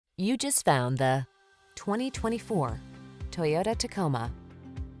You just found the 2024 Toyota Tacoma.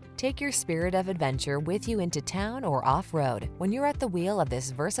 Take your spirit of adventure with you into town or off-road when you're at the wheel of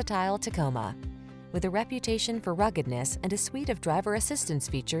this versatile Tacoma. With a reputation for ruggedness and a suite of driver assistance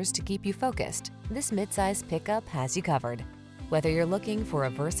features to keep you focused, this midsize pickup has you covered. Whether you're looking for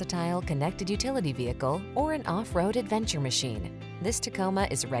a versatile connected utility vehicle or an off-road adventure machine, this Tacoma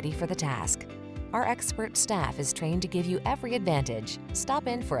is ready for the task. Our expert staff is trained to give you every advantage. Stop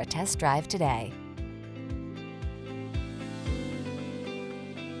in for a test drive today.